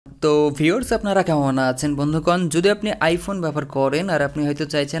তো ভিউয়ার্স আপনারা কেমন আছেন বন্ধুগণ, যদি আপনি আইফোন ব্যবহার করেন আর আপনি হয়তো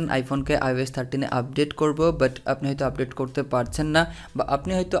চাইছেন আইফোনকে iOS 13 এ আপডেট করব, বাট আপনি হয়তো আপডেট করতে পারছেন না, বা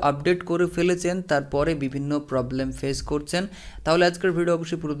আপনি হয়তো আপডেট করে ফেলেছেন তারপরে বিভিন্ন প্রবলেম ফেস করছেন, তাহলে আজকের ভিডিও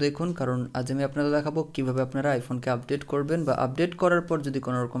অবশ্যই পুরো দেখুন, কারণ আজ আমি আপনাদের দেখাবো কিভাবে আপনারা আইফোনকে আপডেট করবেন, বা আপডেট করার পর যদি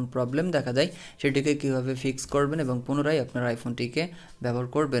কোনো রকম প্রবলেম দেখা যায় সেটিকে কিভাবে ফিক্স করবেন এবং পুনরায় আপনার আইফোনটিকে ব্যবহার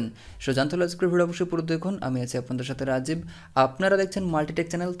করবেন। সো জানতে হলে আজকের ভিডিও অবশ্যই পুরো দেখুন। আমি আছি আপনাদের সাথে রাজীব, আপনারা দেখছেন মাল্টিটেক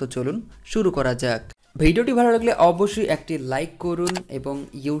চ্যানেল। তো চলুন শুরু করা যাক। ভিডিওটি ভালো লাগলে অবশ্যই একটি লাইক করুন এবং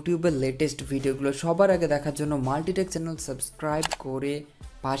ইউটিউবের লেটেস্ট ভিডিওগুলো সবার আগে দেখার জন্য মাল্টিটেক চ্যানেল সাবস্ক্রাইব করে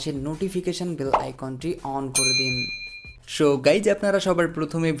পাশের নোটিফিকেশন বেল আইকনটি অন করে দিন। সো গাইজ, আপনারা সবার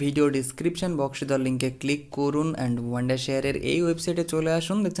প্রথমে ভিডিও ডিসক্রিপশন বক্সে দেওয়ার লিঙ্কে ক্লিক করুন অ্যান্ড ওয়ান্ডার শেয়ারের এই ওয়েবসাইটে চলে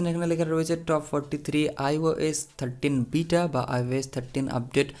আসুন। দেখছেন এখানে লেখা রয়েছে টপ 43 iOS 13 বিটা বা iOS 13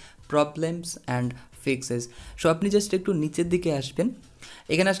 update problems and fixes. So আপনি জাস্ট একটু নিচের দিকে আসবেন,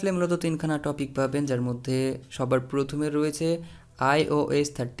 এখানে আসলে মূলত তিনখানা টপিক পাবেন, যার মধ্যে সবার প্রথমে রয়েছে iOS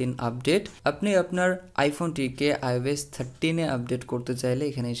 13 আপডেট। আপনি আপনার আইফোনটিকে iOS 13 এ আপডেট করতে চাইলে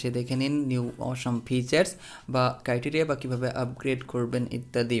এখানে এসে দেখে নিন নিউ অসাম ফিচার্স বা ক্রাইটেরিয়া বা কীভাবে আপগ্রেড করবেন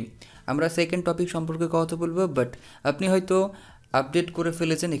ইত্যাদি। আমরা সেকেন্ড টপিক সম্পর্কে কথা বলবো, বাট আপনি হয়তো আপডেট করে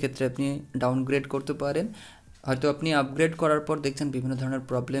ফেলেছেন, এক্ষেত্রে আপনি ডাউনগ্রেড করতে পারেন। হয়তো আপনি আপগ্রেড করার পর দেখছেন বিভিন্ন ধরনের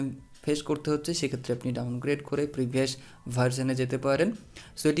প্রবলেম ফেস করতে হচ্ছে, সেক্ষেত্রে আপনি ডাউনগ্রেড করে প্রিভিয়াস ভার্সনে যেতে পারেন।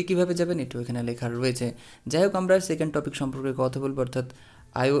 সো এটি কীভাবে যাবেন এটিও এখানে লেখা রয়েছে। যাই হোক, আমরা সেকেন্ড টপিক সম্পর্কে কথা বলবো, অর্থাৎ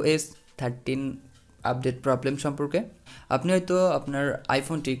iOS 13 আপডেট প্রবলেম সম্পর্কে। আপনি হয়তো আপনার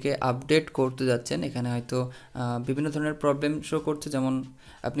আইফোনটিকে আপডেট করতে যাচ্ছেন, এখানে হয়তো বিভিন্ন ধরনের প্রবলেম শো করছে, যেমন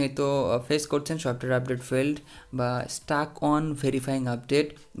আপনি হয়তো ফেস করছেন সফটওয়্যার আপডেট ফেল্ড, বা স্টাক অন ভেরিফাইং আপডেট,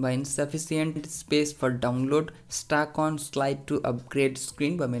 বা insufficient space for download, Starc on slide two upgrade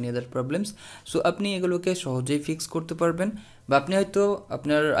screen, বা মেনি আদার প্রবলেমস। সো আপনি এগুলোকে সহজেই ফিক্স করতে পারবেন, বা আপনি হয়তো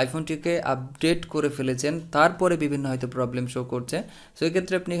আপনার আইফোনটিকে আপডেট করে ফেলেছেন, তারপরে বিভিন্ন হয়তো প্রবলেম শো করছে। সো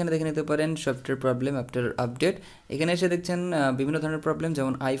এক্ষেত্রে আপনি এখানে দেখে নিতে পারেন সফটওয়্যার প্রবলেম আফটার আপডেট। এখানে এসে দেখছেন বিভিন্ন ধরনের প্রবলেম,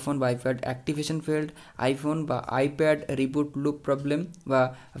 যেমন আইফোন বা আইপ্যাড অ্যাক্টিভেশন ফেল্ড, আইফোন বা আইপ্যাড রিবুট লুপ প্রবলেম, বা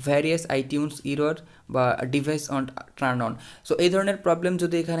ভ্যারিয়াস আইটিউনস ইরর, বা device on turn on. So এই ধরনের প্রবলেম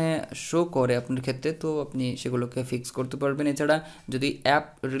যদি এখানে শো করে আপনার ক্ষেত্রে, তো আপনি সেগুলোকে ফিক্স করতে পারবেন। এছাড়া যদি অ্যাপ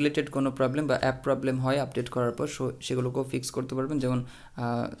রিলেটেড কোনো প্রবলেম বা অ্যাপ প্রবলেম হয় আপডেট করার পর, সেগুলোকেও ফিক্স করতে পারবেন, যেমন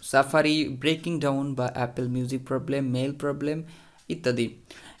সাফারি ব্রেকিং ডাউন, বা Apple music problem, mail problem ইত্যাদি।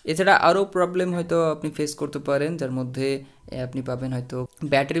 এছাড়া আরও প্রবলেম হয়তো আপনি ফেস করতে পারেন, যার মধ্যে আপনি পাবেন হয়তো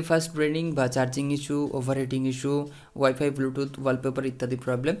ব্যাটারি ফাস্ট ড্রেনিং, বা charging issue, overheating issue, wifi Bluetooth wallpaper ইত্যাদি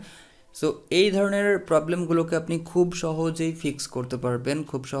প্রবলেম। সো এই ধরনের প্রবলেমগুলোকে আপনি খুব সহজেই ফিক্স করতে পারবেন,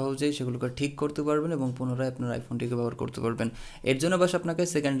 খুব সহজেই সেগুলোকে ঠিক করতে পারবেন এবং পুনরায় আপনার আইফোনটিকে ব্যবহার করতে পারবেন। এর জন্য বাস আপনাকে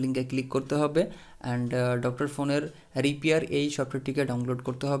সেকেন্ড লিঙ্কে ক্লিক করতে হবে অ্যান্ড ডক্টর ফোনের রিপেয়ার এই সফটওয়্যারটিকে ডাউনলোড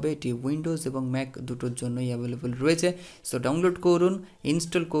করতে হবে। এটি উইন্ডোজ এবং ম্যাক দুটোর জন্যই অ্যাভেলেবল রয়েছে। সো ডাউনলোড করুন,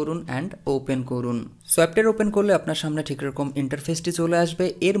 ইনস্টল করুন অ্যান্ড ওপেন করুন। সফটওয়্যার ওপেন করলে আপনার সামনে ঠিক এরকম ইন্টারফেসটি চলে আসবে।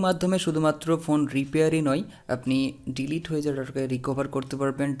 এর মাধ্যমে শুধুমাত্র ফোন রিপেয়ারই নয়, আপনি ডিলিট হয়ে যাওয়াটাকে রিকভার করতে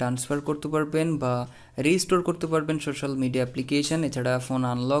পারবেন, ট্রান্সফার করতে পারবেন, বা রিস্টোর করতে পারবেন সোশ্যাল মিডিয়া অ্যাপ্লিকেশন। এছাড়া ফোন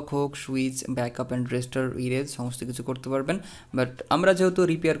আনলক হোক, switch, backup and restore, erase সমস্ত কিছু করতে পারবেন। বাট আমরা যেহেতু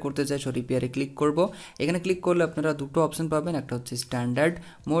রিপেয়ার করতে চাই, সো রিপেয়ারে ক্লিক করব। এখানে ক্লিক করলে আপনারা দুটো অপশন পাবেন, একটা হচ্ছে স্ট্যান্ডার্ড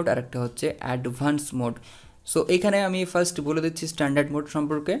মোড আর একটা হচ্ছে অ্যাডভান্স মোড। সো এখানে আমি ফার্স্ট বলে দিচ্ছি স্ট্যান্ডার্ড মোড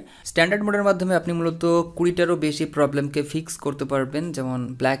সম্পর্কে। স্ট্যান্ডার্ড মোডের মাধ্যমে আপনি মূলত 20টারও বেশি প্রবলেমকে ফিক্স করতে পারবেন, যেমন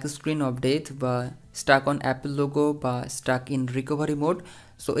ব্ল্যাক স্ক্রিন অফ ডেথ, বা স্টাক অন অ্যাপেল লোগো, বা stuck in recovery mode.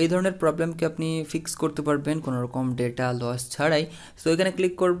 So এই ধরনের প্রবলেমকে আপনি ফিক্স করতে পারবেন কোনো রকম ডেটা লস ছাড়াই। সো এখানে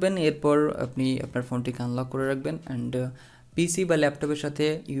ক্লিক করবেন, এরপর আপনি আপনার ফোনটিকে আনলক করে রাখবেন অ্যান্ড পিসি বা ল্যাপটপের সাথে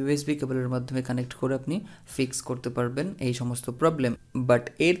ইউএসবি কেবলের মাধ্যমে কানেক্ট করে আপনি ফিক্স করতে পারবেন এই সমস্ত প্রবলেম। বাট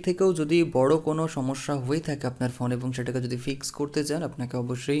এর থেকেও যদি বড় কোনো সমস্যা হয়ে থাকে আপনার ফোন এবং সেটাকে যদি ফিক্স করতে চান, আপনাকে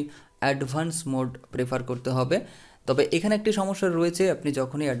অবশ্যই অ্যাডভান্স মোড প্রেফার করতে হবে। তবে এখানে একটি সমস্যা রয়েছে, আপনি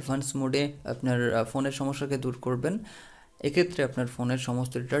যখনই অ্যাডভান্স মোডে আপনার ফোনের সমস্যাকে দূর করবেন, এক্ষেত্রে আপনার ফোনের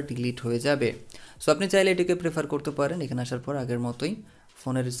সমস্ত ডেটা ডিলিট হয়ে যাবে। সো আপনি চাইলে এটিকে প্রেফার করতে পারেন। এখানে আসার পর আগের মতোই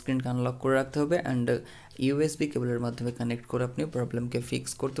ফোনের স্ক্রিনকে আনলক করে রাখতে হবে অ্যান্ড ইউএসবি কেবলের মাধ্যমে কানেক্ট করে আপনি প্রবলেমকে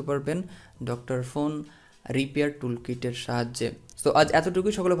ফিক্স করতে পারবেন ডক্টর ফোন রিপেয়ার টুল কিটের সাহায্যে। সো আজ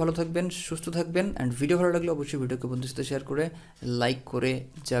এতটুকুই, সকলে ভালো থাকবেন, সুস্থ থাকবেন অ্যান্ড ভিডিও ভালো লাগলে অবশ্যই ভিডিওকে বন্ধুদের সাথে শেয়ার করে লাইক করে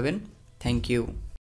যাবেন। Thank you.